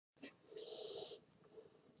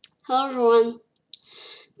Hello everyone,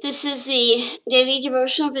 this is the daily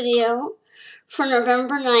devotional video for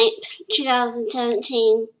November 9th,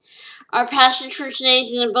 2017. Our passage for today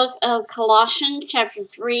is in the book of Colossians chapter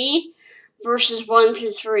 3, verses 1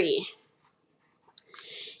 through 3.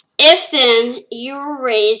 If then you were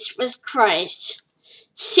raised with Christ,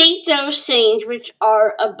 seek those things which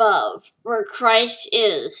are above, where Christ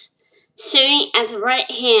is, sitting at the right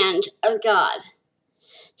hand of God.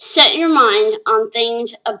 Set your mind on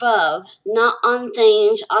things above, not on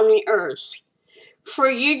things on the earth. For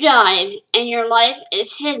you died, and your life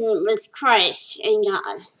is hidden with Christ in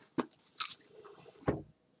God.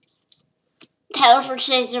 The title for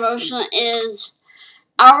today's devotional is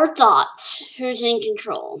Our Thoughts, Who's in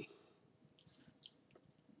Control?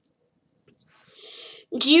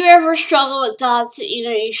 Do you ever struggle with thoughts that you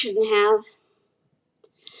know you shouldn't have?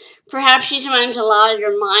 Perhaps you sometimes allow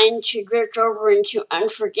your mind to drift over into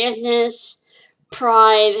unforgiveness,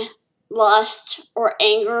 pride, lust, or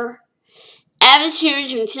anger.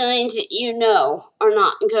 Attitudes and feelings that you know are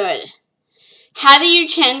not good. How do you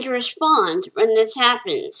tend to respond when this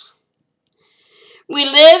happens? We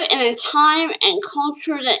live in a time and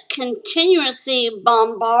culture that continuously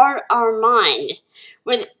bombard our mind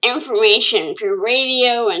with information through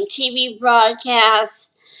radio and TV broadcasts,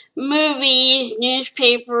 movies,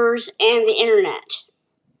 newspapers, and the internet.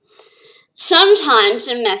 Sometimes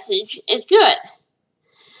the message is good,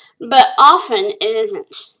 but often it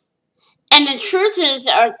isn't. And the truth is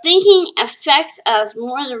that our thinking affects us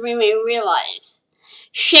more than we may realize,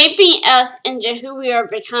 shaping us into who we are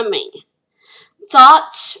becoming.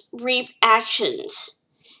 Thoughts reap actions.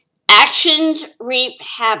 Actions reap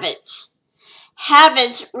habits.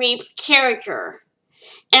 Habits reap character.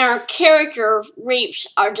 And our character reaps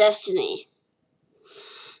our destiny.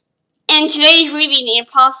 In today's reading, the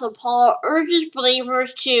Apostle Paul urges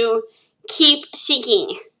believers to keep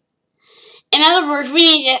seeking. In other words, we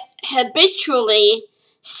need to habitually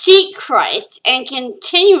seek Christ and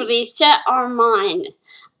continually set our mind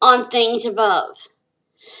on things above.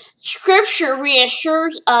 Scripture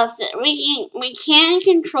reassures us that we can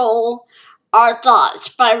control our thoughts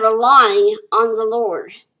by relying on the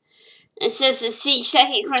Lord. It says to see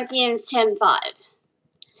 2 Corinthians 10:5.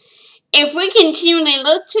 If we continually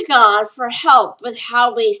look to God for help with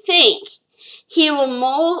how we think, He will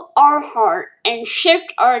mold our heart and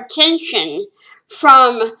shift our attention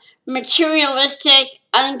from materialistic,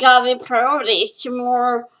 ungodly priorities to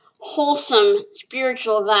more wholesome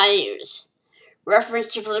spiritual values.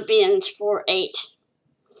 Reference to Philippians 4:8.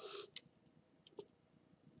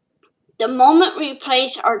 The moment we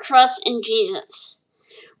place our trust in Jesus,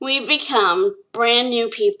 we become brand new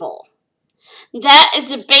people. That is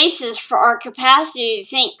the basis for our capacity to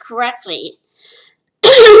think correctly.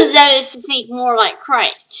 That is to think more like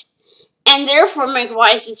Christ, and therefore make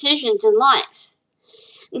wise decisions in life.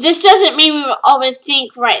 This doesn't mean we will always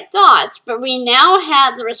think right thoughts, but we now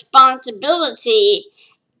have the responsibility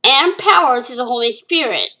and power through the Holy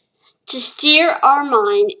Spirit to steer our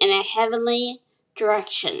mind in a heavenly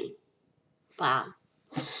direction. Wow.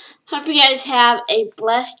 Hope you guys have a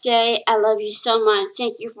blessed day. I love you so much.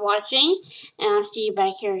 Thank you for watching, and I'll see you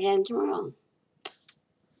back here again tomorrow.